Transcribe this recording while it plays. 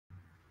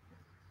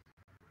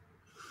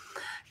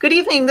Good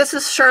evening. This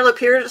is Charlotte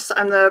Pierce.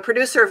 I'm the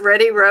producer of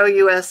Ready Row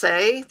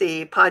USA,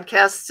 the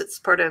podcast.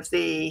 It's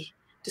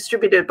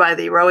distributed by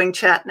the Rowing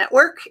Chat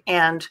Network.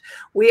 And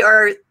we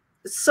are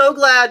so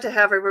glad to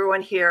have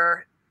everyone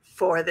here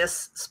for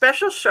this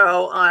special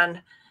show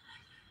on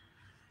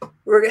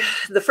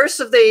the first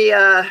of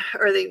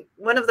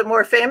one of the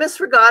more famous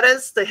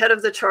regattas. The Head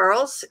of the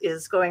Charles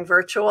is going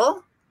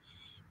virtual.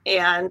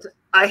 And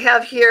I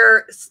have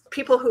here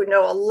people who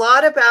know a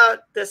lot about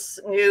this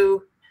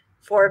new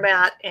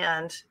format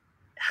and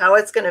how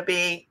it's going to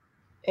be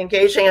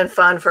engaging and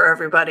fun for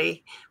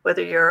everybody,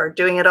 whether you're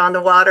doing it on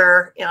the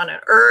water on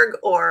an erg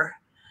or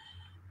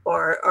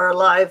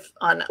live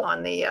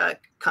on the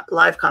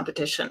live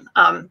competition.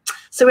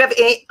 So we have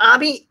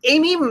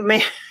Amy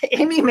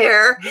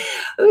Mayer,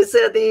 who's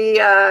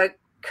the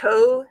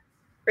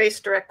co-race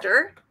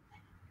director.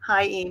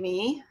 Hi,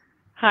 Amy.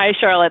 Hi,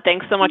 Charlotte.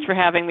 Thanks so much for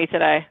having me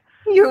today.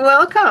 You're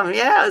welcome.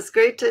 Yeah, it's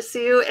great to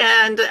see you.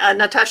 And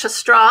Natasha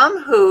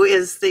Strom, who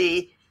is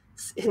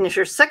in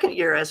her second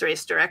year as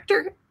race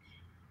director.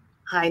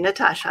 Hi,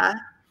 Natasha.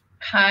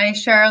 Hi,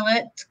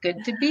 Charlotte. It's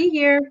good to be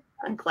here.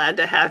 I'm glad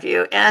to have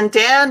you. And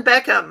Dan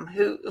Beckham,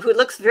 who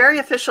looks very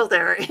official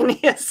there. And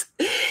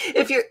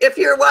if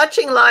you're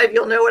watching live,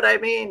 you'll know what I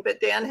mean. But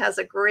Dan has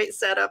a great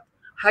setup.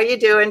 How you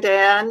doing,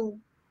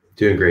 Dan?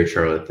 Doing great,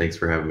 Charlotte. Thanks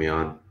for having me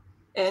on.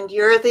 And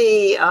you're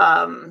the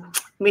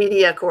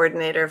media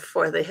coordinator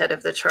for the Head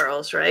of the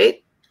Charles,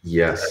 right?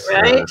 Yes.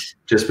 Right.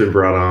 Just been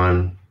brought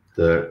on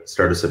the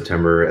start of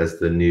September as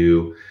the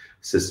new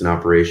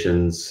assistant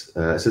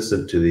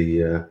to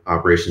the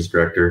operations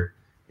director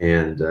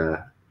and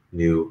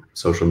new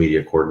social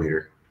media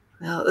coordinator.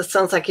 Well, this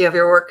sounds like you have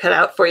your work cut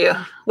out for you.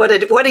 What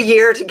a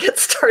year to get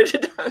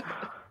started.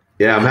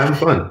 Yeah, I'm having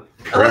fun.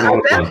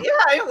 Fun.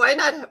 Yeah, why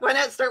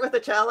not start with a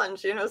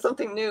challenge?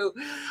 Something new.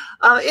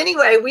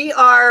 Anyway, we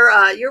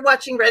are. You're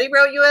watching Ready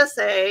Row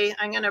USA.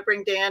 I'm going to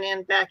bring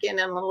Dan back in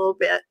a little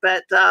bit,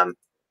 but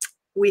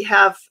we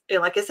have,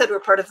 like I said, we're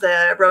part of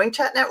the Rowing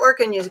Chat Network,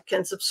 and you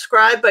can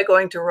subscribe by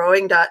going to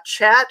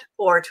rowing.chat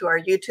or to our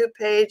YouTube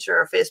page or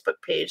our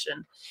Facebook page,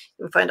 and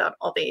you can find out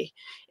all the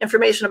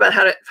information about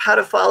how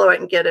to follow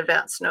it and get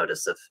advance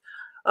notice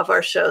of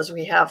our shows.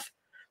 We have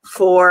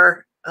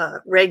 4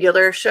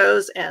 regular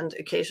shows and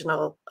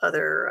occasional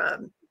other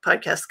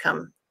podcasts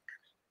come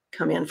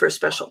in for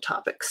special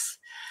topics.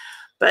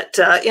 But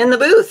in the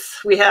booth,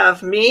 we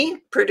have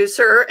me,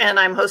 producer, and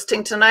I'm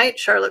hosting tonight,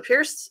 Charlotte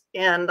Pierce,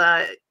 and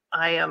I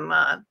am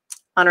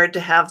honored to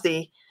have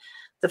the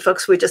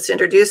folks we just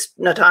introduced,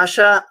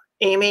 Natasha,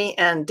 Amy,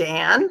 and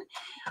Dan.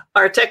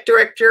 Our tech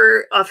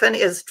director often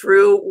is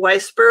Drew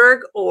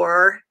Weisberg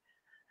or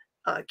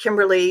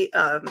Kimberly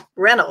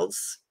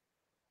Reynolds.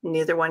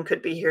 Neither one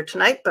could be here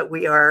tonight, but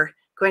we are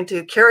going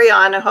to carry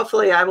on, and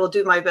hopefully I will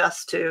do my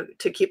best to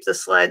keep the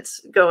slides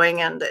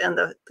going and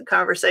the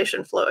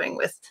conversation flowing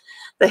with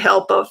the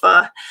help of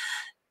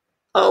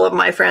all of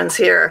my friends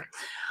here.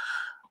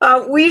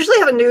 We usually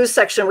have a news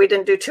section. We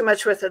didn't do too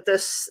much with it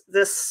this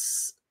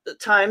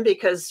time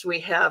because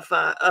we have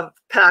a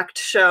packed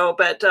show,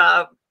 but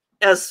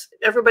as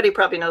everybody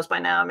probably knows by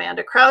now,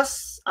 Amanda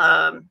Kraus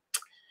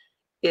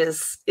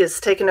is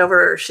taken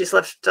over. She's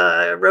left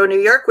Row New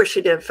York, where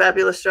she did a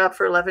fabulous job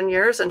for 11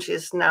 years, and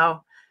she's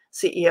now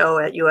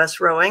CEO at US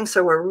Rowing.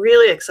 So we're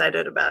really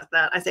excited about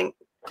that. I think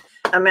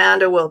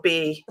Amanda will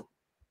be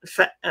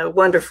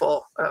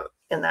wonderful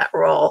in that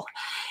role,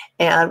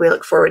 and we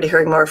look forward to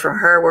hearing more from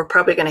her. We're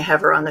probably going to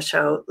have her on the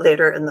show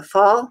later in the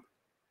fall.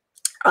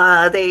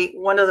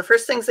 One of the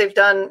first things they've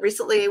done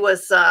recently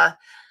was set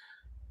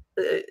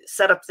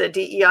up the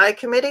DEI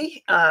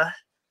committee.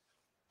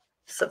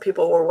 Some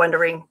people were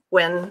wondering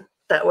when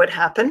that would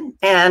happen,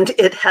 and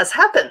it has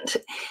happened.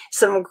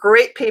 Some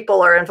great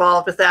people are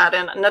involved with that.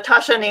 And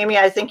Natasha and Amy,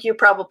 I think you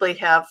probably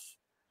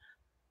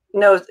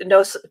know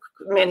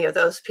many of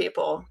those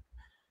people.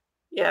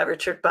 Yeah,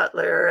 Richard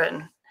Butler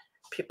and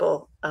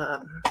people.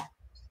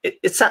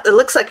 It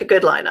looks like a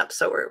good lineup,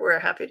 so we're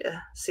happy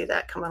to see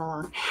that coming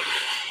along.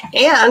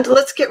 And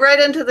let's get right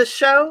into the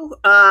show.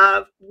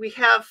 We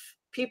have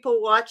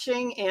people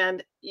watching,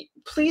 and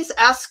please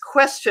ask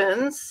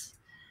questions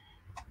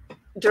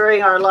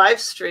during our live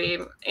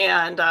stream,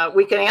 and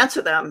we can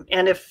answer them.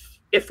 And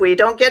if we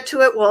don't get to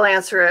it, we'll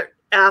answer it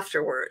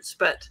afterwards.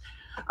 But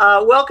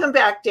welcome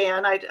back,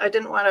 Dan. I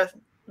didn't want to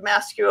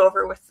mask you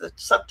over with the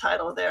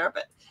subtitle there,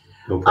 but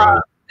no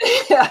problem.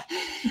 Yeah.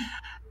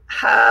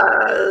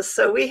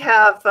 So we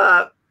have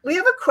a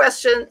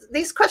question.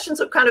 These questions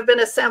have kind of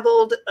been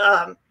assembled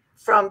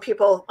from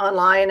people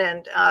online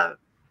and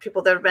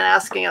people that have been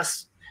asking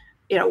us,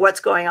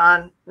 what's going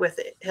on with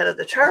the Head of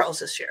the Charles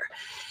this year.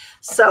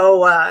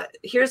 So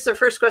here's the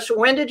first question.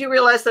 When did you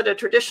realize that a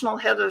traditional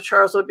Head of the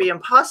Charles would be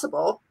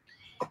impossible?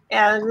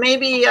 And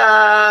maybe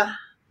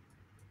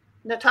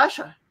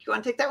Natasha, do you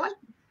want to take that one?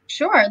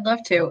 Sure, I'd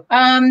love to.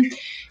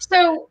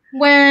 So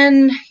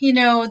when,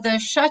 the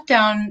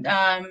shutdown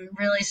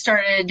really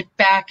started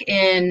back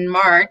in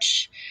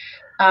March,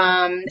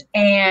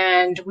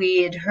 and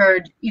we had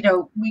heard,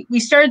 we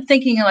started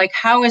thinking like,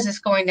 how is this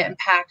going to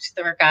impact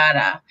the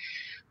regatta?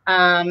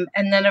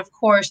 And then, of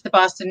course, the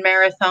Boston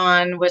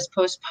Marathon was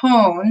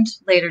postponed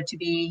later to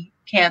be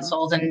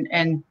canceled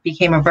and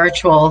became a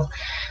virtual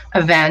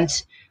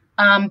event.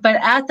 But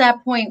at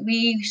that point,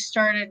 we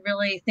started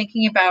really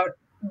thinking about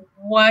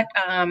what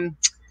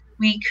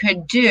we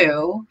could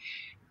do.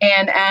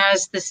 And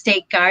as the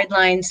state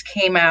guidelines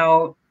came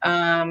out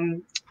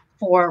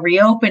for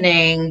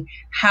reopening,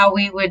 how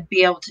we would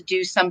be able to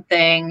do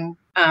something,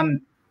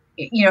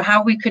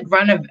 how we could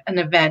run an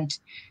event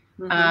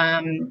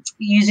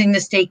using the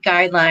state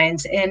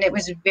guidelines, and it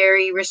was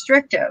very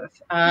restrictive.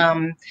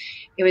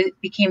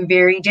 Became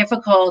very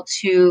difficult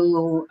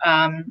to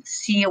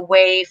see a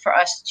way for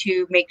us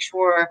to make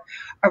sure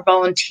our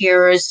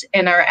volunteers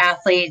and our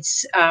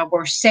athletes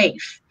were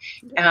safe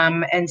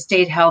and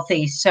stayed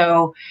healthy.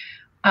 So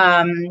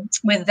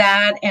with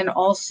that, and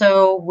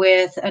also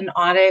with an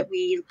audit,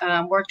 we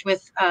worked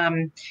with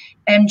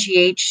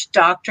MGH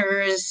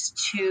doctors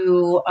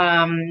to,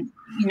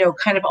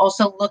 kind of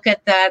also look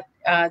at that,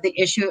 the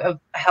issue of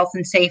health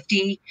and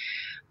safety,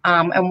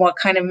 and what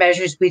kind of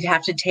measures we'd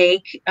have to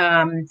take.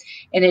 And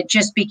it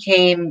just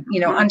became,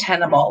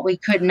 untenable. We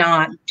could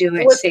not do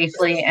it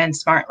safely and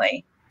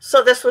smartly.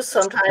 So this was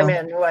sometime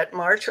in what,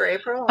 March or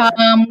April?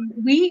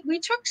 We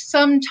took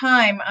some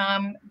time.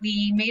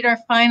 We made our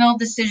final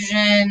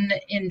decision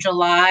in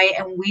July,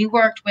 and we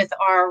worked with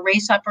our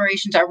race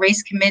operations, our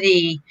race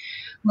committee,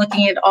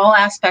 looking at all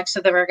aspects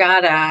of the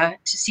regatta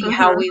to see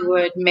how we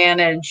would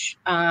manage,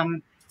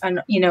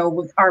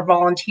 with our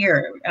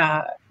volunteer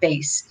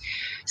base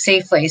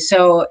safely.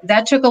 So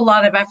that took a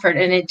lot of effort,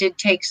 and it did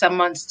take some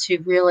months to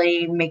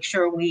really make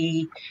sure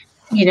we,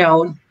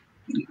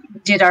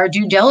 did our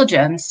due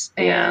diligence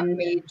and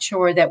made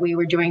sure that we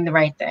were doing the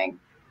right thing.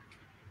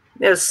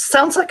 It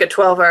sounds like a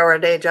 12-hour a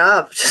day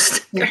job,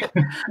 just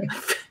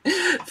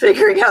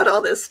figuring out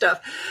all this stuff.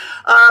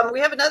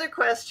 We have another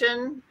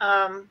question.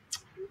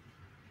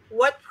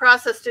 What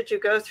process did you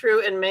go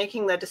through in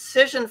making the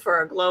decision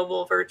for a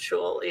global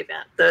virtual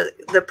event?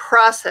 The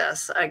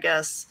process, I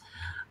guess.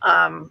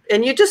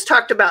 And you just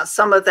talked about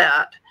some of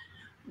that,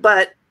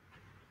 but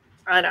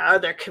I don't know, are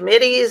there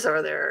committees?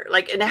 Are there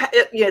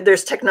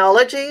there's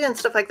technology and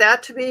stuff like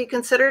that to be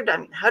considered? I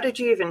mean, how did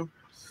you even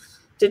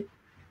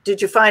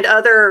did you find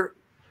other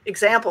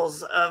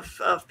examples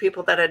of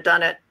people that had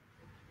done it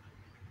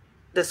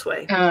this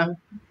way?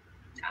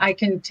 I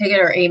can take it,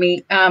 or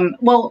Amy.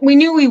 Well, we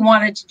knew we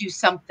wanted to do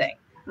something,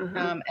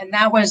 and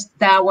that was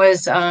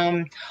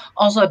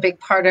also a big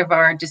part of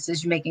our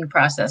decision-making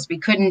process. We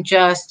couldn't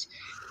just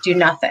do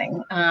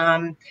nothing,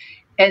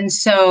 and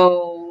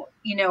so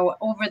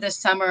over the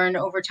summer and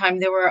over time,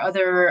 there were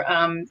other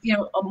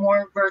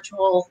more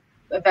virtual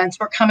events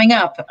were coming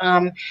up,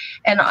 and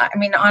I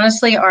mean,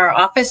 honestly, our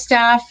office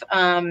staff,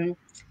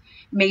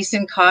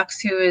 Mason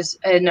Cox, who is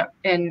and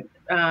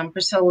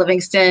Priscilla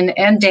Livingston,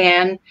 and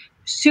Dan,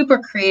 super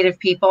creative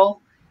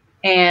people,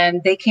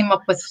 and they came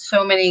up with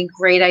so many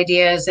great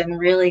ideas and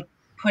really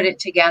put it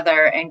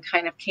together and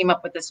kind of came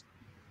up with this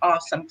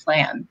awesome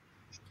plan.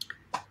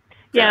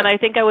 Yeah, and I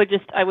think I would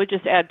just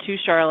add to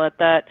Charlotte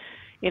that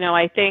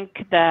I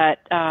think that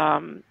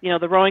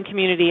the rowing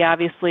community,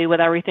 obviously,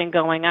 with everything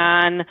going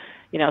on,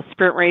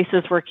 sprint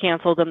races were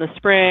canceled in the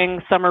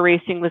spring, summer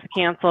racing was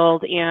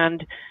canceled,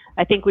 and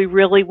I think we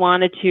really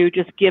wanted to,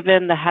 just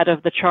given the head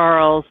of the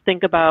Charles,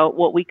 think about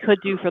what we could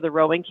do for the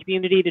rowing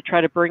community to try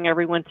to bring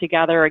everyone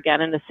together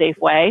again in a safe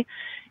way.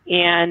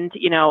 And,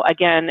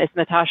 again, as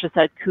Natasha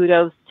said,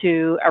 kudos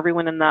to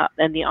everyone in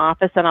the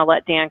office, and I'll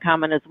let Dan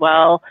comment as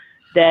well,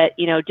 that,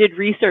 did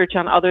research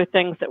on other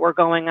things that were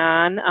going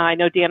on. I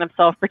know Dan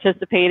himself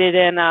participated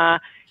in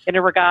a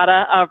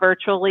regatta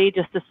virtually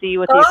just to see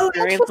what the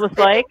experience was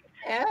like.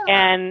 Yeah.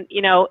 And,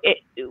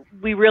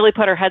 we really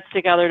put our heads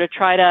together to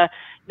try to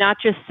not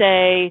just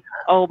say,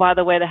 oh, by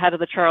the way, the head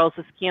of the Charles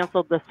is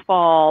canceled this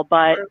fall,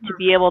 but to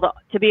be able to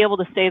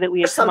say that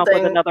we had come up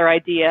with another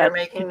idea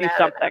to do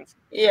something.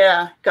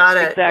 Yeah, got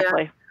it.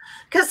 Exactly.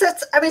 Because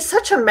that's,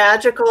 such a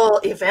magical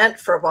event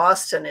for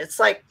Boston. It's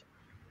like,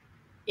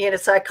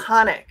 it's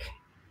iconic.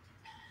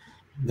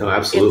 No,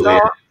 absolutely.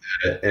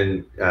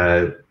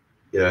 I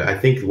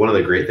think one of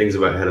the great things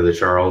about Head of the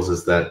Charles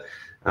is that,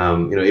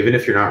 even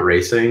if you're not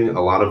racing,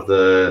 a lot of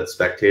the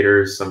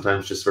spectators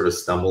sometimes just sort of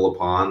stumble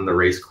upon the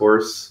race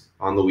course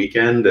on the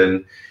weekend.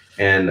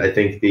 And I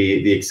think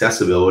the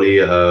accessibility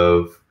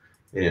of,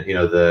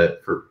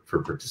 for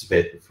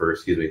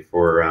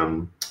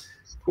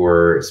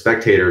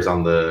spectators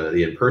on the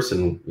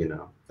in-person,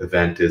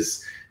 event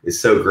is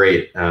so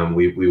great.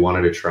 We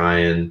wanted to try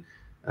and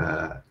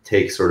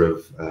take sort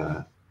of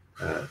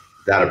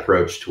that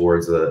approach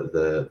towards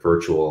the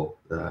virtual,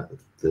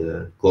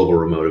 the global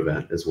remote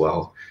event as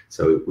well.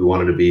 So we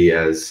wanted to be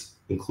as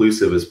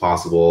inclusive as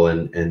possible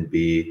and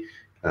be,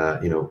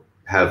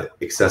 have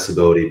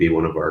accessibility be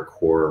one of our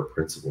core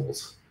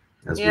principles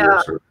as we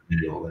were sort of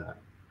doing all that.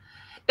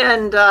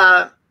 And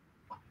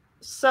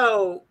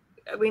so,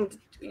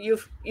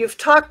 you've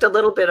talked a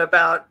little bit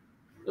about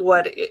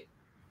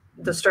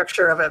the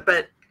structure of it,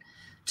 but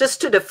just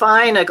to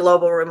define a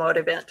global remote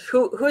event,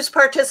 who's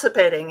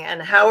participating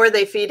and how are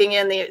they feeding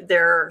in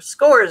their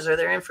scores or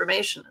their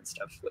information and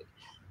stuff?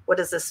 What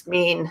does this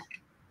mean?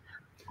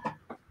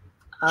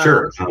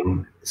 Sure.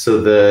 So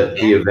the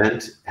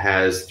event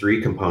has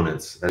 3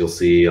 components, as you'll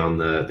see on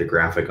the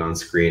graphic on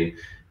screen.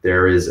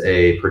 There is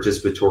a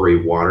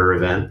participatory water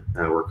event.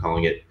 We're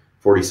calling it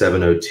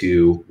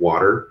 4702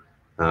 Water.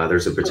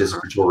 There's a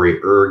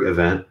participatory erg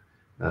event,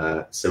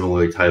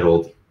 similarly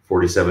titled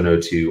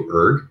 4702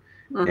 erg.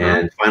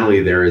 And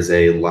finally, there is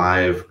a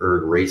live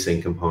erg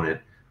racing component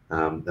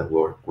that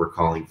we're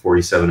calling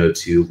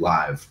 4702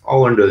 live,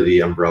 all under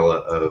the umbrella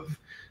of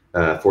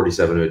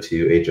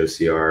 4702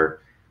 HOCR,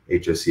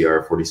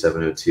 HOCR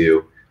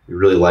 4702. We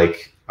really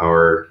like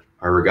our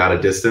regatta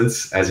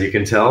distance, as you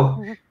can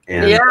tell,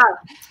 and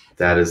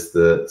that is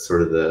the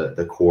sort of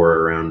the core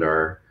around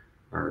our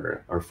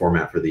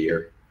format for the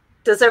year.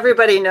 Does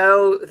everybody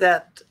know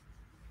that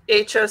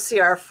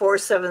HOCR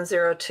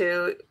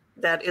 4702,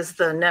 that is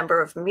the number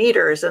of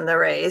meters in the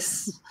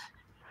race,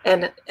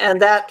 and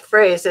that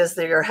phrase is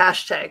your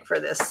hashtag for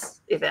this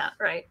event,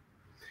 right?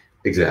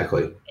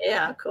 Exactly.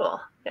 Yeah,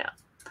 cool. Yeah.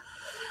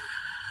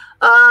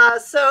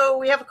 So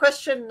we have a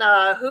question,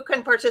 who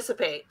can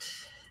participate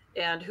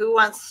and who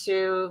wants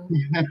to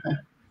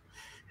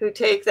who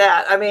take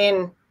that? I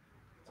mean,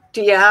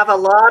 do you have a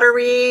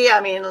lottery?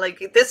 I mean,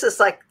 like this is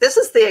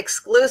the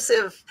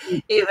exclusive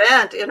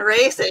event in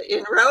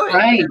rowing.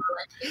 Right.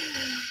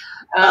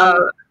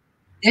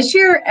 This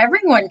year,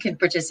 everyone can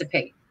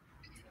participate.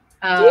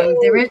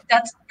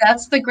 That's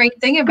the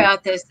great thing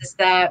about this, is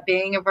that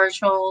being a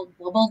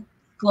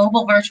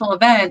global virtual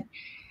event,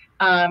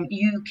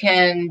 you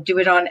can do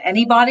it on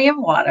any body of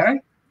water.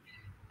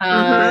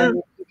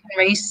 You can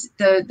race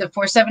the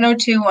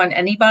 4702 on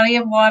any body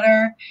of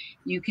water.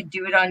 You could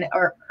do it on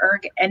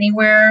erg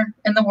anywhere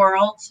in the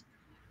world.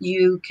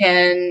 You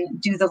can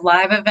do the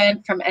live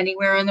event from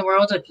anywhere in the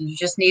world if you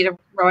just need a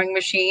rowing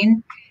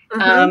machine.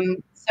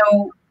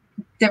 So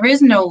there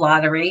is no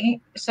lottery.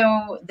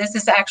 So this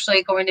is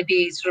actually going to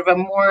be sort of a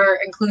more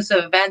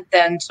inclusive event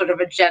than sort of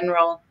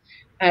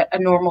a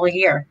normal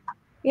year.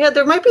 Yeah,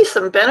 there might be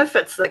some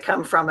benefits that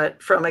come from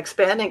it, from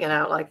expanding it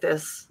out like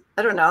this.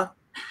 I don't know.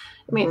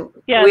 I mean,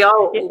 we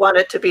all want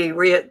it to be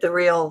the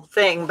real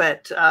thing,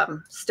 but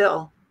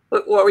still.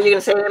 What were you going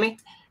to say, Amy?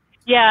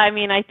 Yeah, I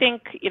mean, I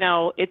think,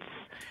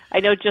 I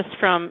know just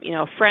from,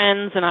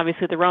 friends and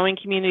obviously the rowing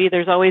community,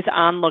 there's always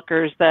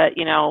onlookers that,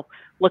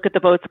 look at the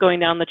boats going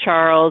down the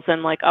Charles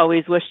and like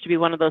always wish to be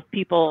one of those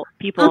people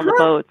in the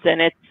boats.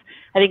 And I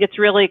think it's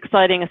really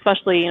exciting,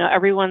 especially,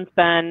 everyone's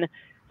been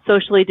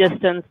socially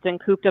distanced and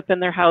cooped up in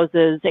their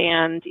houses.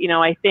 And,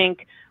 I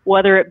think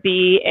whether it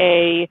be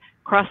a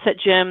CrossFit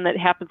gym that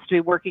happens to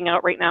be working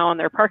out right now in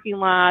their parking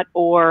lot,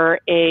 or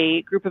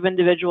a group of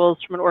individuals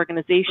from an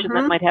organization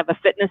that might have a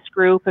fitness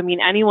group. I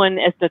mean, anyone,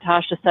 as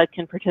Natasha said,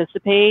 can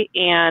participate.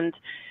 And,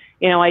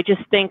 I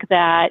just think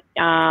that,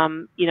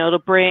 it'll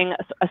bring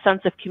a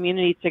sense of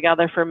community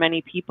together for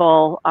many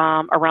people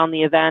around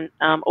the event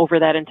over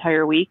that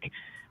entire week.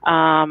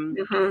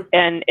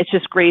 And it's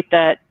just great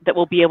that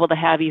we'll be able to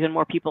have even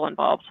more people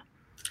involved.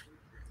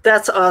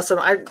 That's awesome.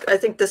 I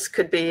think this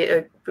could be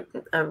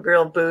a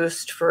real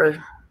boost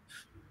for,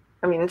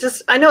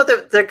 I know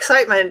the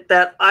excitement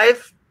that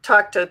I've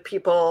talked to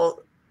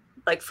people,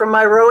 like from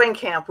my rowing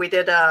camp. We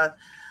did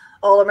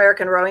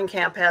All-American Rowing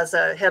Camp has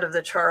a Head of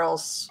the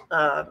Charles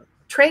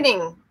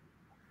training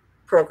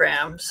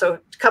program. So a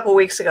couple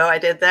weeks ago I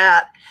did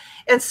that.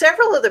 And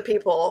several of the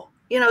people,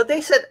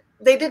 they said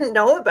they didn't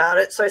know about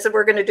it. So I said,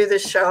 we're going to do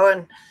this show.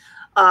 And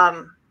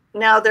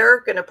now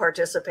they're going to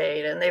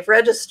participate and they've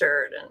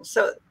registered. And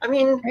so,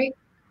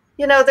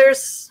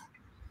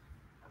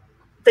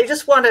 they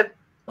just want to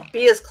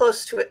be as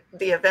close to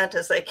the event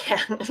as they can,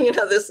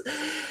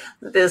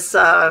 this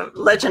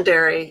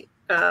legendary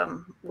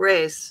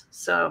race.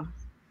 So,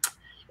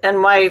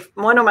 and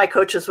one of my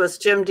coaches was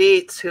Jim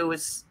Dietz, who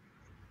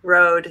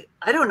rowed.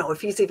 I don't know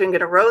if he's even going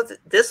to row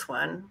this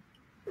one,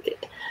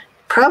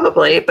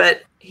 probably,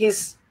 but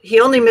he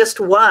only missed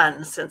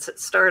one since it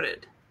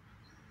started.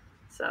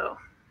 So.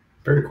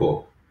 Very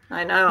cool.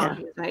 I know. Yeah.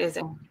 It's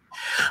amazing.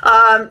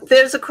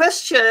 There's a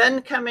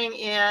question coming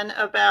in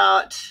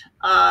about,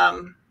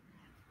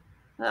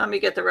 let me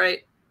get the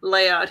right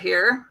layout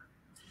here.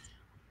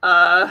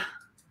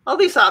 All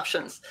these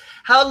options.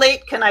 How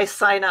late can I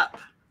sign up?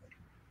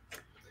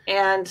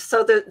 And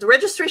so the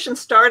registration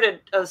started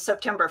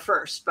September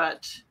 1st,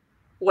 but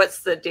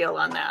what's the deal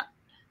on that?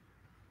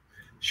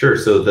 Sure.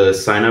 So the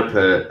sign up,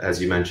 as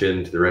you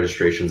mentioned, the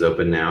registration's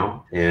open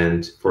now.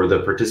 And for the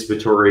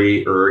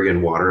participatory erg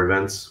and water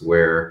events,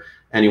 where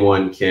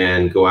anyone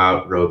can go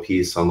out, row a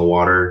piece on the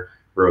water,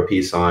 row a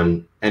piece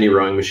on any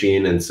rowing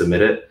machine and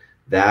submit it,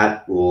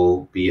 that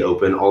will be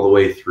open all the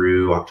way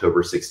through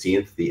October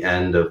 16th, the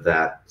end of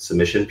that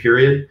submission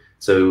period.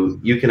 So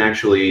you can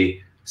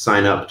actually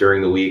sign up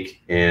during the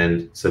week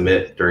and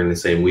submit during the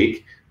same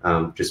week.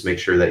 Just make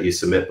sure that you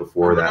submit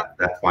before that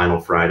final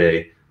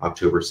Friday,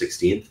 October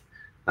 16th.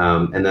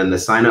 And then the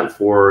sign up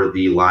for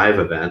the live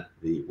event,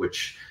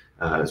 which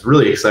it's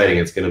really exciting.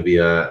 It's going to be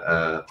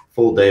a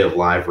full day of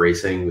live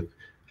racing with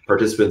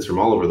participants from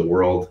all over the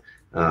world,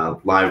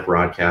 live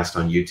broadcast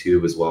on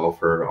YouTube as well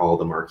for all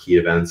the marquee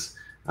events.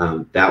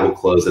 That will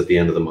close at the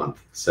end of the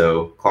month.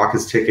 So clock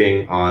is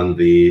ticking on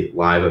the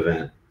live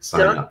event.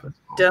 Sign up.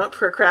 Don't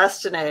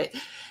procrastinate.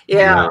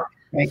 Yeah. No.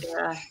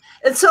 Yeah.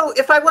 And so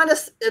if I want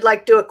to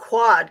like do a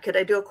quad, could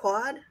I do a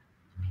quad?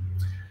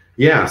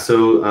 Yeah.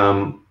 So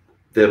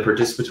the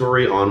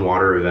participatory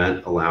on-water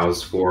event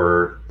allows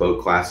for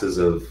boat classes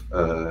of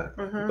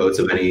boats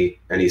of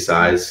any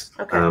size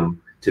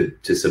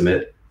to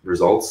submit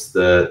results.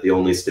 The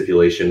only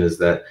stipulation is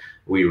that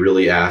we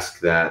really ask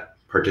that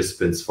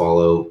participants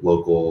follow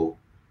local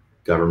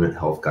government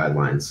health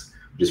guidelines.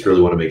 We just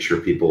really want to make sure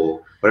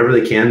people, whatever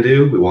they can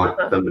do, we want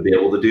them to be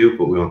able to do,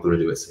 but we want them to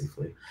do it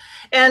safely.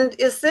 And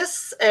is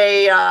this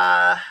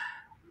kind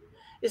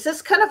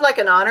of like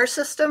an honor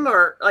system,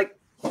 or like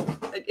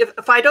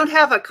if I don't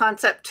have a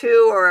concept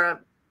 2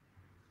 or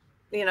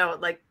a,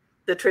 like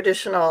the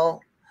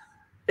traditional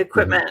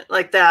equipment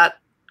like that,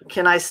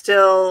 can I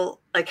still,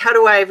 like, how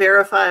do I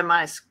verify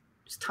my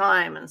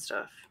time and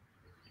stuff?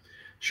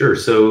 Sure.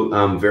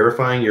 So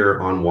verifying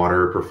your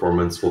on-water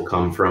performance will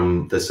come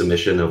from the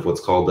submission of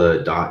what's called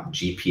a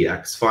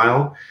 .gpx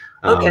file.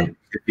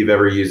 If you've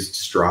ever used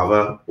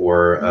Strava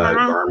or a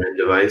Garmin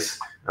device,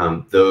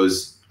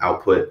 those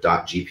output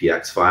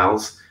 .gpx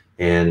files,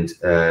 and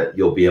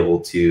you'll be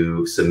able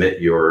to submit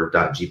your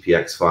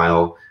 .gpx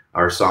file.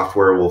 Our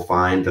software will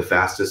find the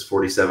fastest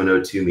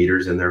 4702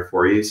 meters in there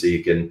for you, so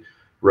you can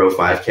row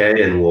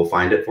 5K and we'll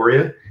find it for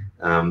you.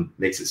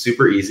 Makes it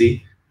super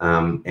easy,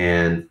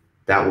 and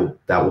that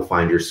will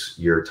find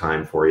your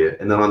time for you.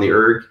 And then on the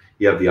erg,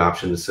 you have the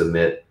option to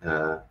submit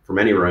from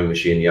any rowing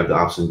machine. You have the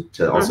option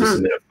to also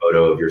submit a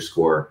photo of your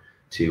score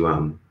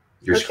to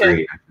your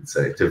screen, I should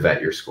say, to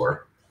vet your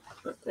score.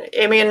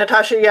 Amy and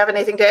Natasha, you have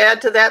anything to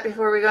add to that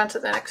before we go on to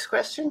the next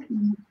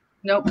question?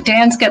 Nope.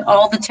 Dan's got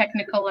all the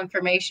technical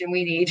information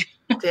we need.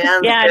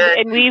 Dan's yeah,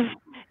 good.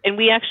 and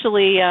we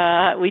actually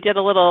we did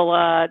a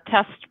little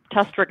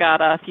test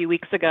regatta a few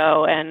weeks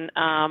ago, and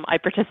I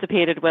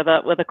participated with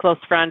a close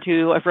friend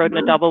who I've rowed in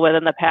a double with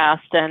in the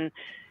past, and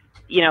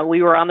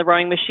we were on the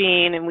rowing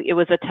machine, and it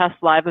was a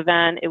test live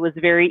event. It was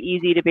very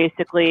easy to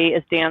basically,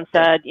 as Dan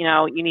said,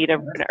 you need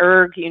an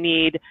erg, you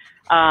need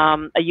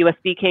a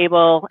USB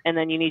cable, and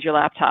then you need your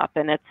laptop,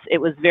 and it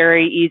was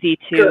very easy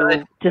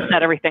to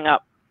set everything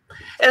up.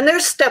 And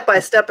there's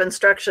step-by-step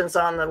instructions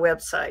on the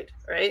website,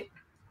 right?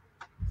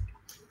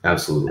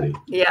 Absolutely.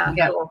 Yeah.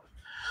 Cool.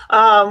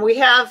 We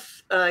have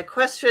a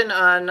question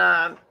on,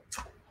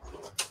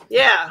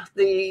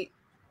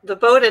 the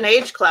boat and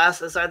age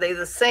classes. Are they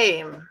the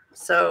same?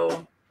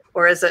 So,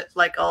 or is it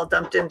like all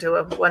dumped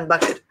into one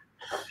bucket?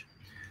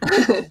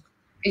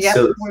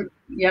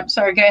 Yep.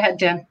 Sorry. Go ahead,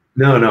 Dan.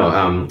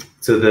 No.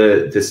 So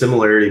the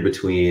similarity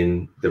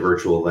between the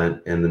virtual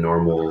event and the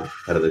normal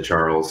Head of the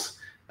Charles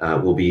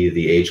will be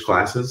the age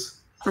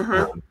classes,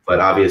 but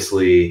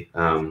obviously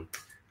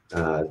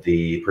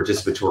the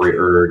participatory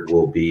erg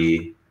will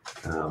be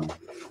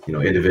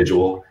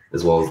individual,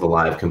 as well as the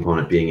live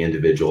component being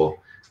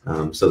individual.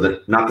 So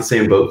that not the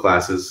same boat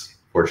classes,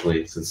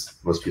 fortunately, since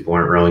most people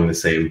aren't rowing the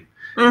same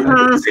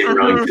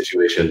rowing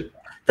situation.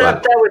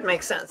 That would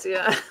make sense,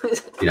 yeah.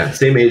 Yeah,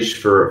 same age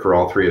for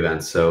all 3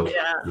 events. So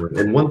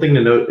and one thing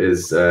to note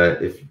is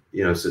if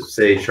so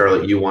say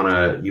Charlotte, you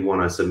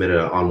wanna submit an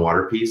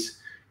on-water piece,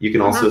 you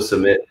can also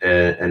submit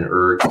an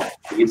erg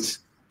piece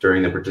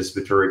during the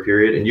participatory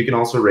period, and you can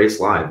also race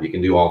live. You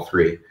can do all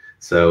 3.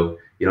 So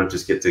you don't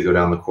just get to go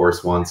down the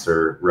course once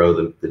or row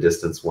the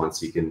distance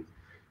once. You can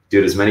do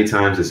it as many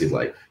times as you'd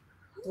like.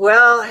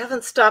 Well, I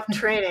haven't stopped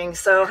training,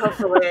 so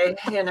hopefully,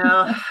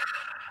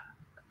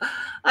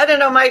 I don't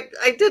know.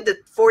 I did the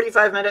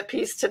 45-minute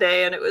piece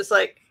today, and it was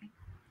like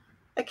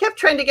I kept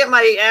trying to get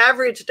my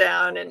average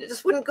down, and it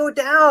just wouldn't go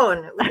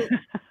down.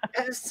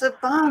 It was a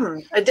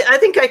bum. I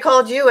think I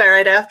called you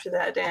right after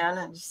that, Dan,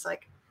 and just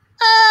like,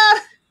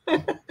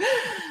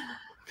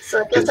 So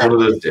I guess it's one of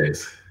those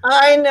days.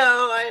 I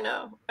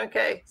know.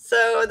 Okay,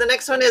 so the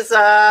next one is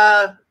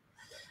I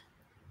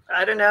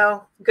don't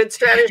know. Good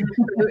strategy,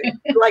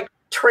 like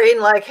train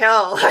like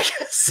hell, I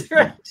guess.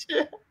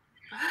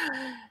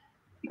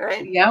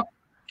 Right. Yep.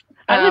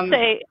 I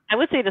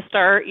would say to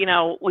start,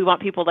 we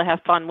want people to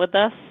have fun with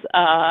this.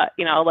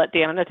 I'll let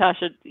Dan and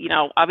Natasha,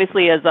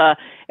 obviously as a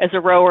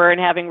rower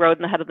and having rowed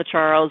in the Head of the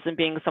Charles and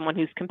being someone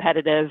who's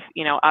competitive,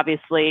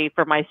 obviously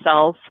for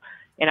myself,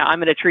 I'm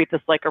going to treat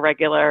this like a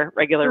regular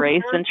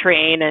race and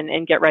train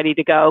and get ready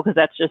to go, because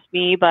that's just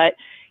me. But,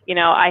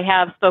 I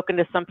have spoken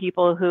to some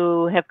people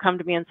who have come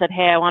to me and said,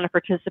 hey, I want to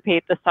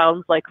participate. This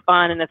sounds like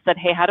fun. And have said,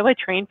 hey, how do I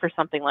train for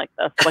something like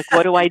this? Like,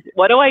 what do I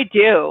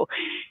do?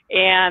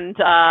 And,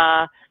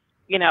 how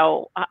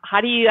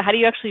do you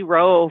actually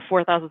row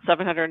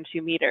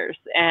 4,702 meters?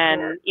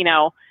 And,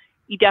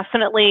 you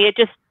definitely, it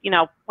just,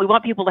 we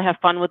want people to have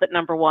fun with it,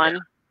 number one.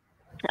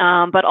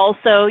 But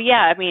also,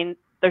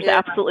 there's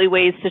absolutely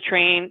ways to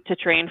train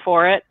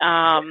for it.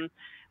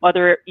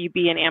 whether you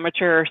be an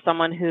amateur or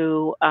someone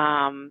who,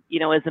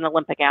 is an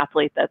Olympic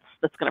athlete that's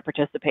going to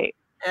participate.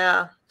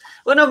 Yeah.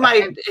 One of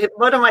my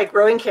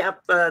rowing camp,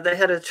 the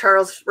head of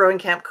Charles rowing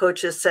camp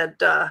coaches said,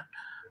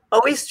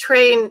 always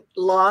train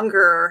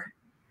longer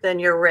than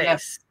your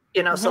race,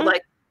 so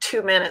like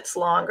 2 minutes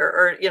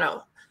longer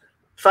or,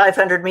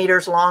 500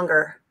 meters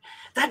longer.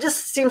 That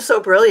just seems so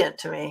brilliant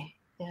to me.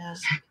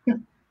 Yes.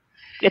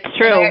 It's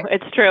true.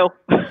 It's true.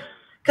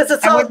 Because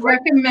I would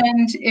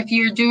recommend, if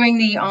you're doing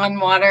the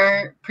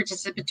on-water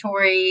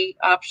participatory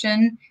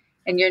option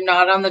and you're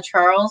not on the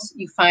Charles,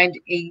 you find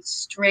a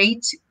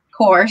straight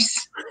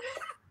course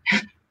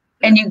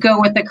and you go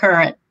with the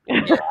current.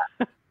 Yeah.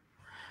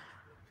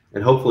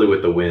 And hopefully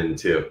with the wind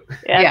too.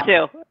 Yeah,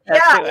 too.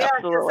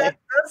 Absolutely.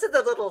 Those are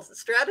the little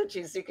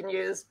strategies you can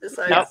use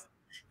besides.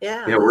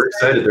 Yeah, we're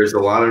excited. There's a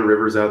lot of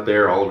rivers out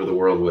there all over the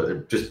world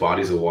with just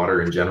bodies of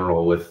water in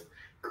general with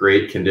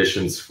great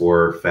conditions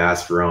for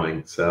fast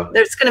rowing. So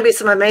there's going to be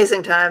some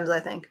amazing times, I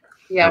think.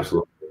 Yeah,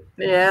 absolutely.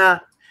 Yeah.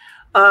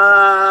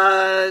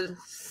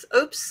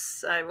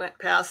 Oops, I went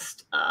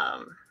past.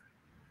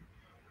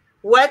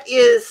 What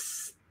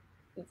is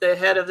the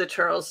head of the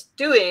Charles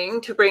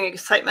doing to bring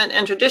excitement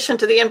and tradition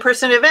to the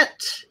in-person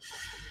event?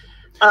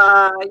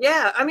 Are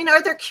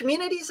there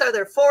communities? Are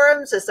there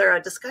forums? Is there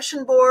a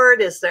discussion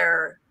board? Is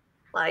there,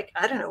 I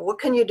don't know, what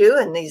can you do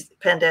in these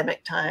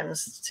pandemic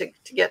times to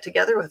get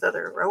together with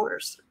other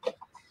rowers?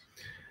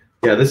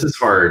 Yeah, this is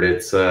hard.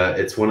 It's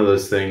one of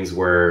those things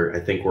where I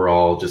think we're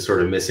all just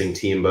sort of missing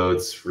team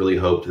boats. Really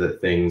hoped that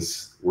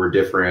things were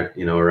different,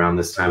 around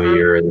this time of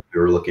year, and we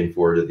were looking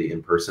forward to the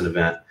in-person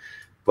event.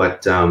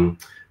 But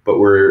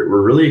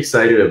we're really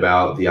excited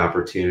about the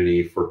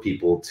opportunity for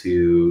people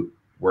to,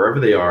 wherever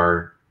they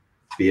are,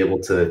 be able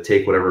to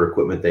take whatever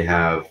equipment they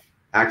have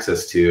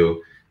access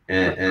to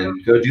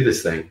and go do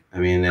this thing. I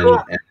mean, and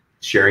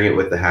sharing it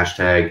with the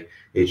hashtag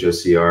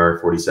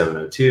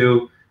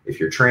HOCR4702. If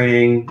you're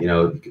training,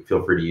 you can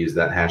feel free to use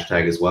that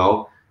hashtag as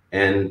well,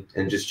 and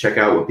just check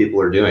out what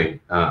people are doing.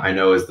 I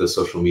know as the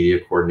social media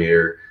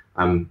coordinator,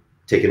 I'm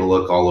taking a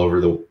look all over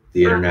the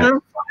internet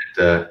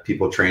at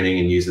people training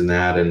and using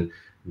that, and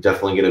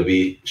definitely going to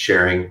be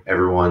sharing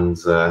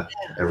everyone's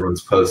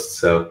posts.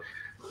 So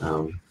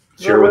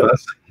share with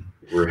us.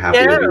 We're happy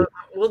to do it.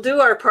 We'll do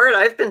our part.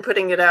 I've been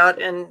putting it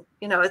out, and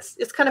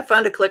it's kind of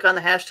fun to click on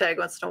the hashtag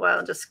once in a while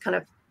and just kind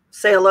of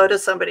say hello to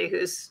somebody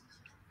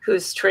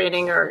who's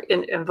training or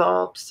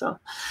involved. So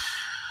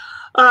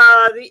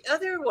the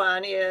other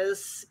one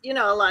is, you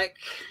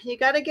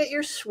got to get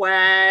your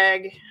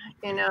swag.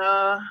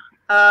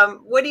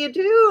 What do you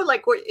do?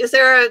 Is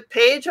there a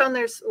page on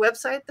their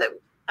website that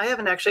I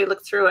haven't actually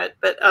looked through it,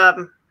 but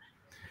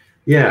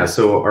yeah.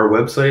 So our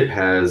website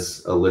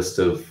has a list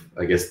of,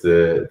 I guess,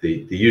 the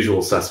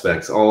usual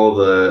suspects, all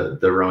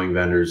the rowing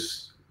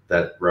vendors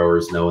that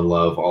rowers know and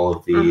love, all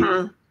of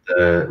the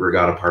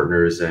regatta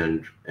partners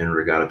and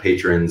regatta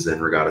patrons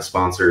and regatta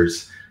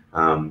sponsors.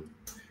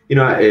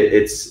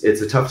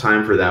 It's a tough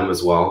time for them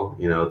as well.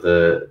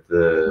 The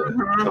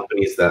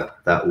companies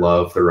that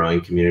love the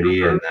rowing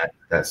community and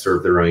that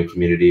serve the rowing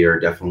community are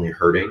definitely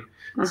hurting.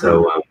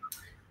 So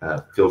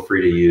feel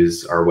free to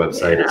use our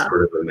website as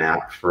sort of a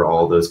map for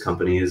all those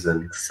companies.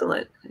 And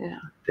excellent. Yeah.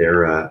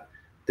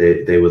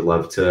 They would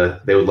love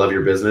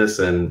your business,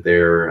 and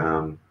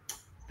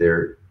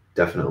they're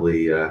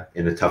definitely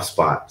in a tough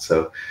spot.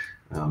 So,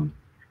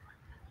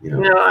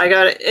 No, I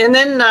got it. And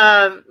then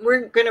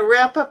we're going to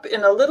wrap up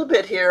in a little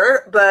bit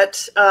here,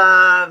 but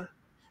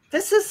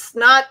this is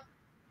not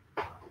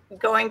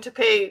going to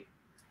pay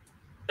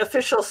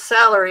official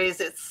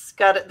salaries.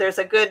 There's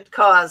a good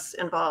cause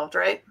involved,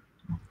 right?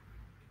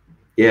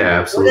 Yeah,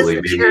 absolutely.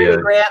 What is the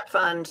charity grant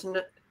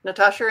fund?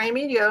 Natasha or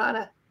Amy, do you want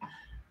to?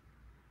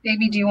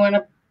 Amy, do you want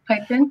to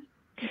pipe in?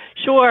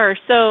 Sure.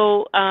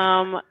 So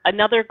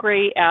another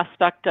great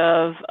aspect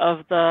of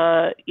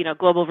the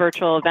global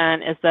virtual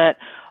event is that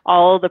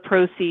all the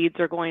proceeds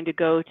are going to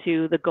go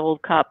to the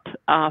Gold Cup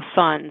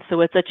Fund.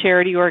 So it's a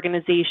charity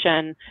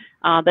organization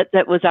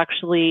that was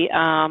actually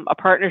a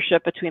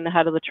partnership between the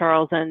head of the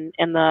Charles and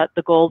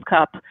the Gold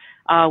Cup,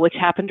 which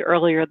happened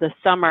earlier this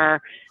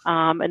summer.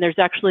 And there's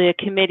actually a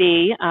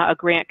committee, a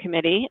grant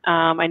committee.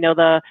 I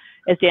know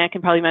as Dan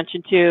can probably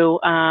mention too,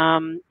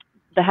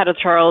 the head of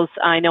Charles,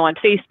 I know on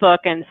Facebook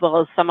and as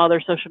well as some other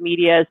social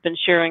media, has been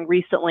sharing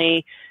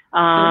recently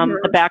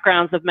the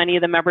backgrounds of many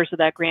of the members of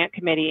that grant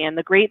committee. And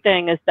the great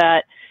thing is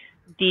that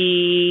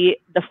the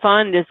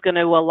fund is going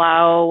to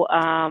allow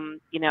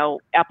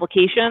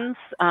applications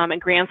and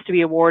grants to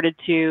be awarded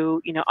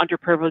to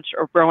underprivileged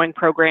or growing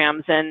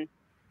programs and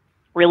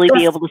really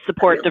be able to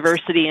support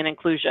diversity and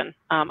inclusion.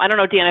 I don't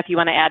know, Dan, if you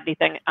want to add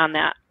anything on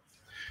that.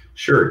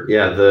 Sure.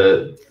 Yeah.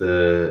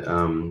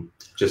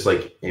 Just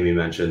like Amy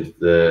mentioned,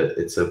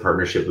 it's a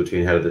partnership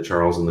between Head of the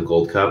Charles and the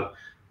Gold Cup.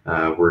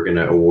 We're going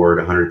to award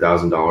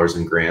 $100,000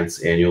 in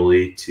grants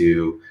annually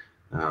to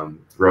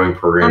rowing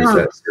programs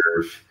that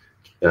serve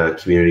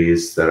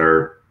communities that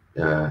are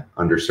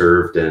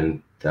underserved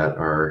and that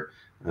are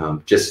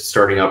just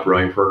starting up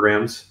rowing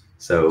programs.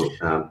 So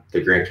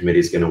the grant committee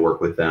is going to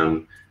work with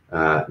them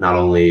not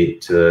only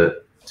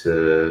to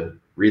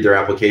read their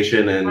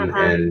application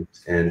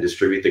and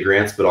distribute the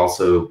grants, but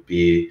also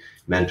be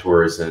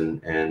mentors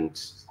and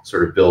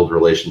sort of build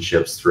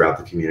relationships throughout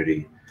the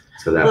community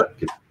so that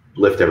can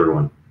lift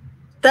everyone.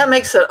 That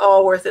makes it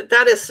all worth it.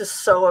 That is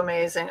just so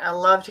amazing. I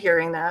loved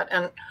hearing that.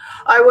 And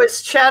I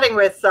was chatting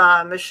with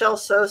Michelle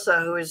Sosa,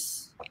 who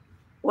is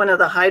one of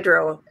the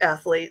hydro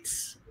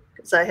athletes,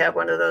 because I have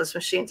one of those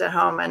machines at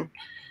home. And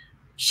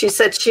she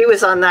said she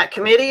was on that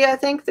committee, I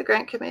think, the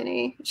grant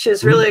committee. She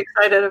was really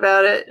excited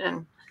about it.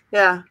 And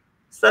yeah,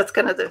 so that's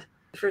kind of the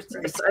first.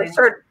 I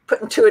started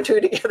putting two and two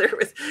together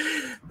with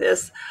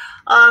this.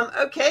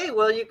 Okay,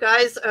 well, you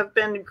guys have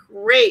been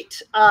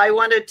great. I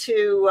wanted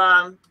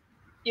to...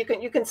 You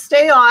can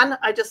stay on.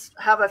 I just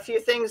have a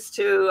few things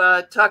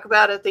to talk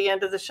about at the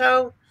end of the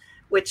show,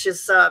 which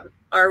is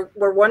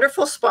we're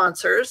wonderful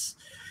sponsors.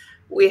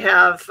 We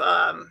have,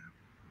 I'll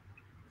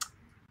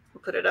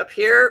put it up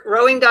here,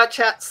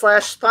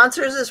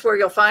 rowing.chat/sponsors is where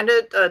you'll find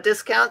it,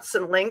 discounts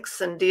and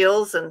links and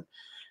deals and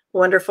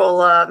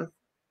wonderful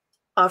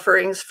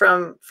offerings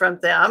from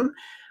them.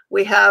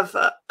 We have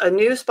a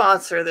new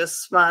sponsor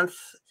this month.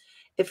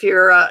 If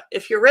you're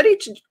ready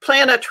to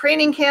plan a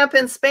training camp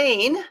in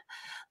Spain,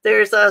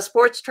 there's a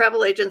sports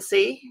travel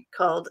agency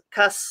called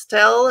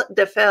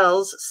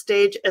Castelldefels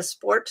Stage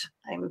Esport.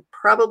 I'm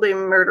probably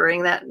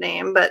murdering that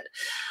name, but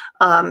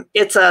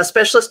it's a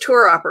specialist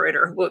tour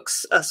operator who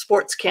books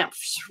sports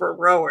camps for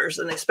rowers,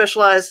 and they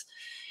specialize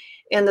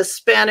in the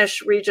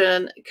Spanish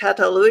region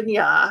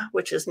Catalunya,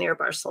 which is near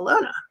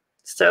Barcelona.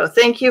 So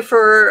thank you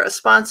for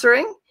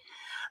sponsoring.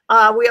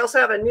 We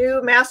also have a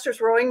new Masters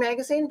Rowing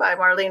magazine by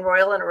Marlene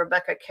Royal and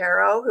Rebecca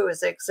Caro, who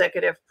is the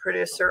executive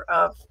producer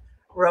of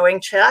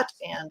Rowing Chat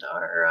and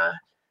our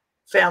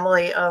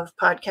family of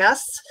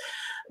podcasts.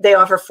 They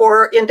offer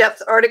 4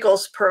 in-depth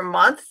articles per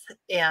month,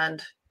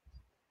 and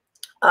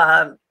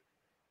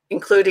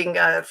including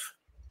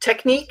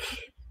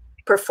technique,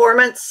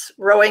 performance,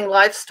 rowing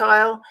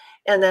lifestyle,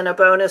 and then a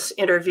bonus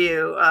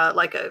interview.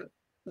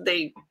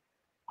 They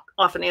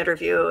often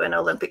interview an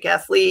Olympic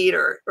athlete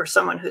or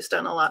someone who's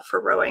done a lot for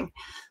rowing.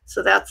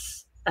 So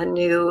that's a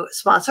new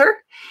sponsor.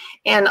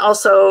 And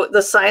also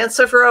The Science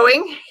of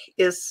Rowing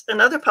is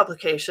another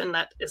publication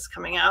that is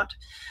coming out,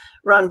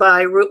 run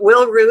by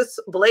Will Ruth,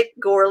 Blake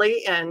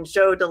Gorley, and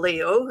Joe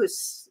DeLeo,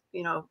 who's,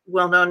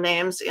 well-known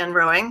names in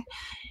rowing.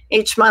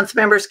 Each month,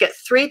 members get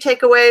 3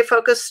 takeaway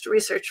focused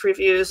research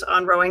reviews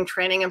on rowing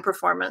training and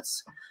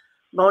performance,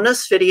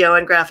 bonus video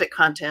and graphic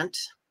content,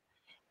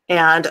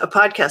 and a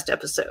podcast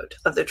episode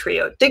of the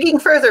trio, digging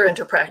further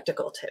into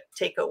practical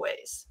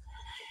takeaways.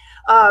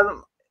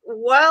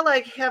 While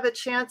I have a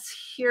chance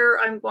here,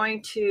 I'm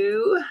going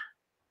to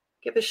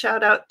give a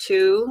shout out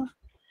to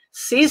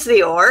Seize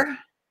the Oar.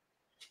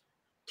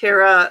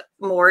 Tara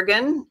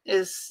Morgan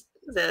is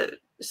the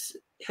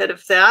head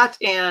of that,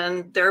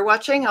 and they're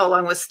watching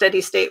along with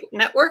Steady State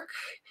Network,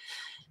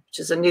 which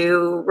is a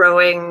new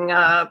rowing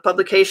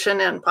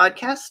publication and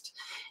podcast.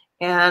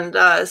 And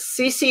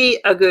Cici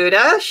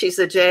Aguda, she's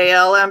a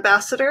JL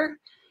ambassador,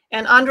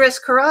 and Andres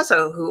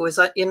Carrazzo, who was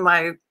in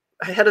my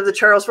head of the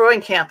Charles Rowing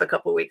Camp a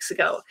couple of weeks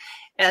ago.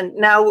 And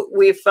now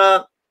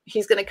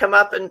he's going to come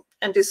up and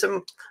do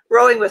some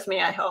rowing with me,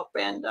 I hope.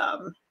 And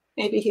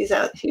maybe he's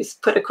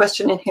put a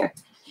question in here.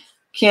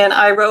 Can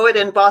I row it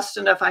in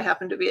Boston if I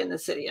happen to be in the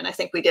city? And I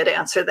think we did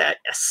answer that.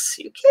 Yes,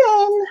 you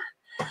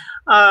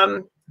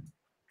can.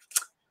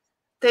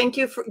 Thank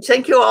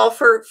you all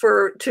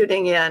for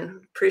tuning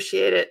in.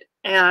 Appreciate it.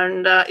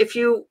 And if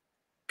you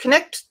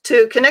connect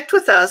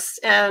with us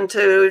and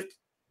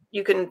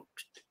you can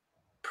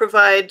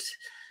provide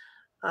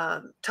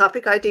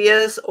topic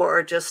ideas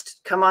or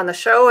just come on the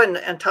show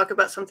and talk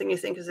about something you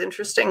think is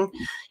interesting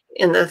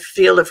in the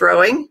field of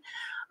rowing,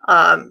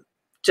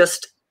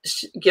 just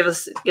give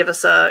us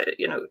a,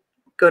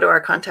 go to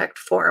our contact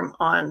form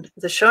on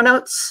the show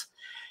notes,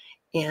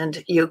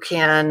 and you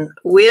can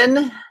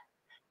win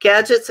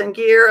gadgets and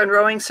gear and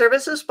rowing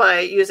services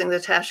by using the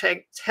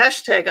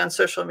hashtag on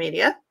social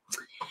media,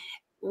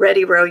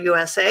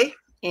 ReadyRowUSA,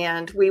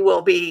 and we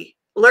will be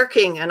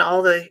lurking in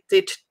all the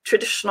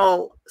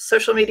traditional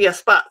social media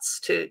spots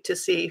to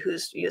see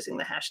who's using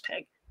the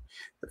hashtag.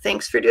 But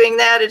thanks for doing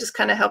that. It just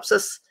kind of helps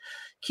us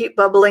keep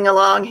bubbling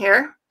along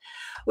here.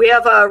 We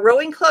have a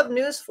Rowing Club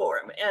news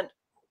forum, and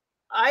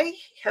I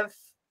have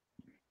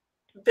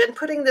been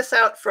putting this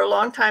out for a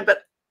long time, but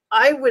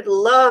I would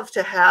love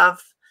to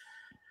have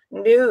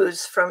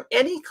news from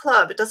any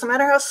club. It doesn't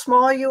matter how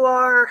small you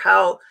are,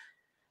 how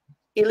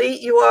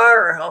elite you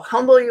are, or how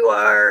humble you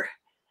are.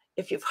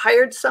 If you've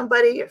hired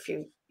somebody, if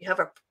you have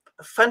a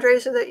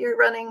fundraiser that you're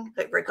running,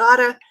 like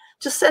regatta,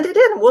 just send it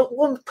in.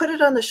 We'll put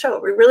it on the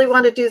show. We really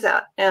want to do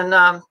that,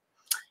 and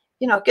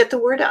get the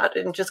word out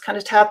and just kind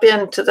of tap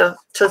into the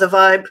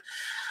vibe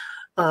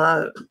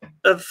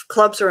of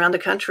clubs around the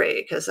country,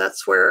 because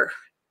that's where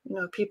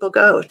people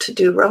go to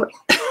do rowing.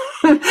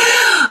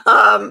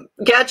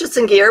 Gadgets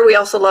and gear. We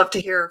also love to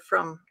hear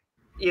from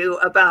you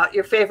about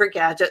your favorite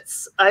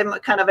gadgets. I'm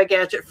kind of a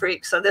gadget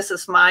freak, so this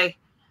is my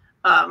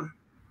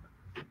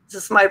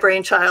this is my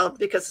brainchild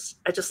because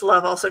I just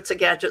love all sorts of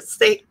gadgets.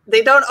 They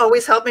don't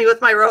always help me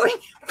with my rowing,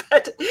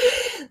 but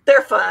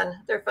they're fun.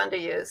 They're fun to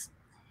use.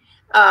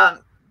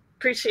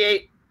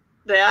 Appreciate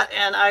that.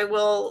 And I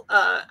will,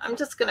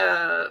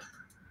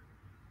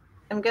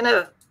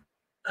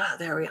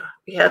 there we are.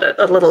 We had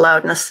a little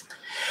loudness.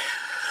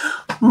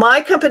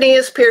 My company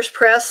is Pierce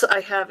Press.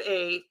 I have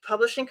a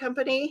publishing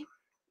company.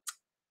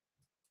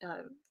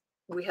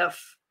 We have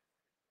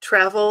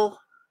travel,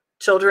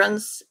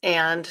 children's,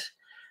 and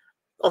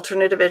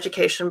alternative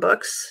education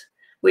books.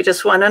 We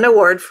just won an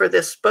award for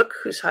this book,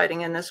 Who's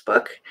Hiding in This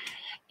Book?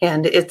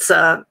 And it's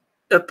a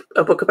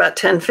book about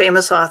 10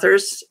 famous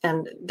authors,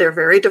 and they're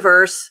very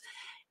diverse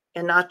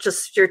and not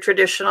just your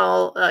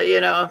traditional,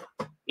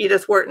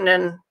 Edith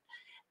Wharton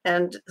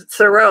and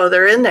Thoreau.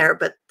 They're in there,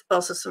 but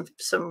also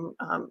some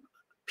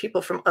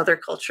people from other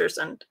cultures,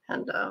 and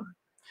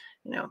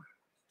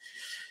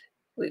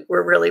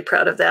we're really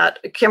proud of that.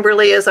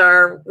 Kimberly is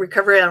our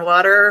Recovery on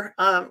Water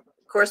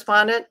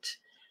correspondent.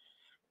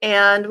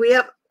 And we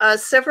have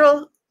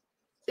several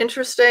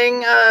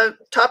interesting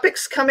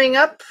topics coming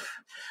up.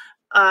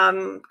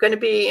 I'm going to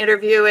be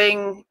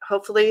interviewing,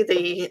 hopefully,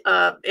 the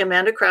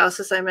Amanda Krause,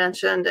 as I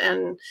mentioned,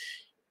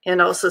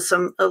 and also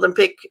some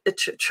Olympic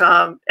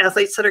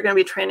athletes that are going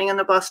to be training in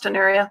the Boston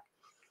area.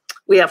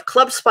 We have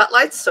club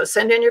spotlights, so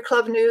send in your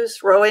club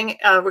news. Rowing,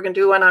 we're going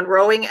to do one on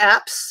rowing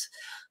apps.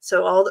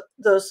 So all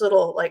those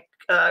little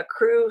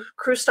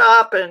crew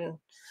stop and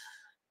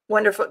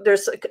wonderful.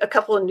 There's a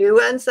couple of new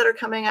ones that are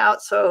coming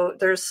out. So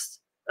there's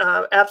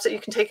apps that you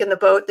can take in the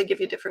boat. They give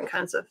you different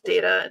kinds of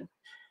data,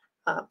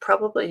 and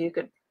probably you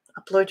could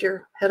upload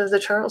your Head of the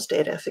Charles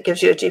data if it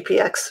gives you a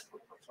GPX.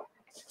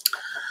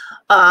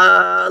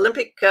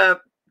 Olympic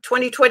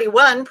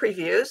 2021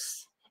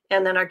 previews,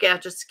 and then our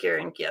gadgets, gear,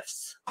 and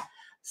gifts.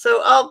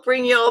 So I'll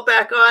bring you all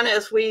back on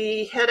as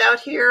we head out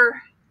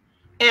here.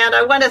 And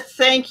I want to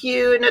thank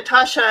you,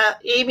 Natasha,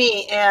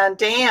 Amy, and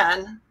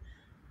Dan,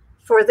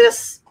 for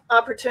this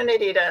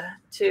opportunity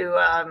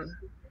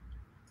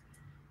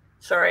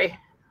sorry.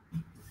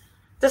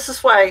 This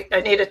is why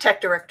I need a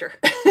tech director.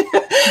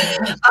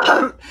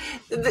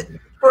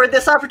 For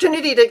this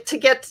opportunity to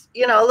get,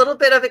 a little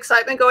bit of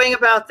excitement going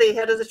about the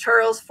Head of the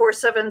Charles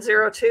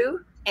 4702.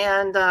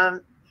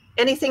 And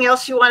anything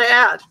else you want to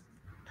add?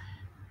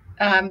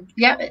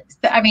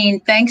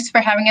 Thanks for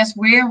having us.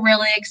 We're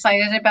really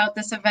excited about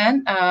this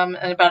event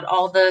and about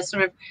all the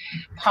sort of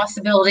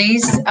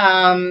possibilities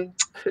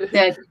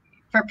that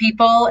for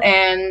people,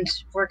 and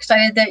we're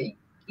excited that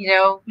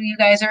you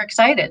guys are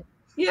excited.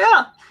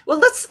 Yeah. Well,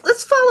 let's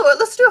follow it.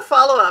 Let's do a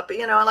follow-up.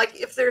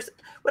 If there's,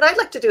 what I'd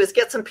like to do is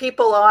get some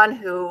people on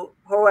who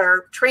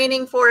are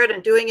training for it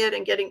and doing it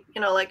and getting,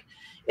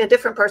 in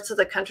different parts of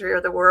the country or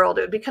the world.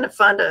 It would be kind of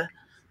fun to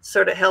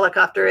sort of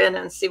helicopter in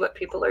and see what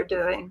people are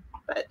doing.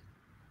 But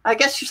I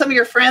guess some of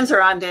your friends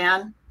are on,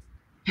 Dan.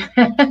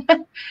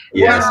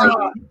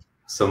 Yeah,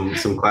 some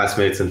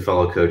classmates and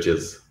fellow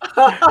coaches.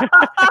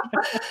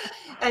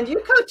 And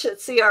you coach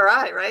at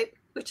CRI, right?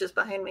 Which is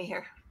behind me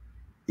here.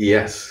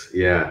 Yes,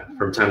 yeah.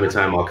 From time to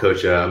time, I'll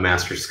coach a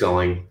master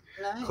sculling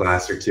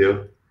class or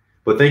two.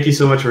 But thank you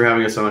so much for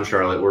having us on,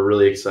 Charlotte. We're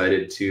really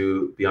excited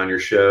to be on your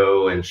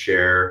show and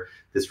share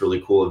this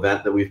really cool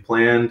event that we've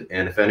planned.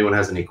 And if anyone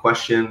has any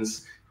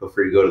questions, feel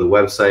free to go to the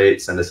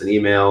website, send us an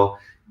email,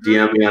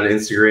 DM me on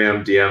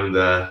Instagram, DM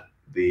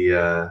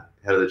the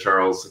Head of the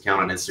Charles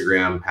account on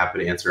Instagram. Happy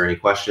to answer any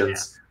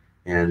questions.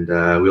 Yeah. And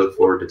we look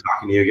forward to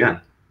talking to you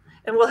again.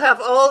 And we'll have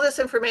all this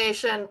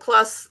information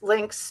plus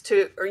links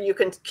or you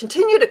can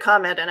continue to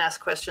comment and ask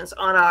questions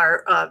on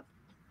our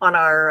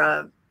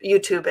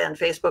YouTube and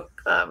Facebook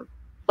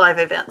live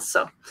events.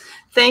 So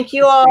thank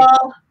you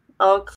all.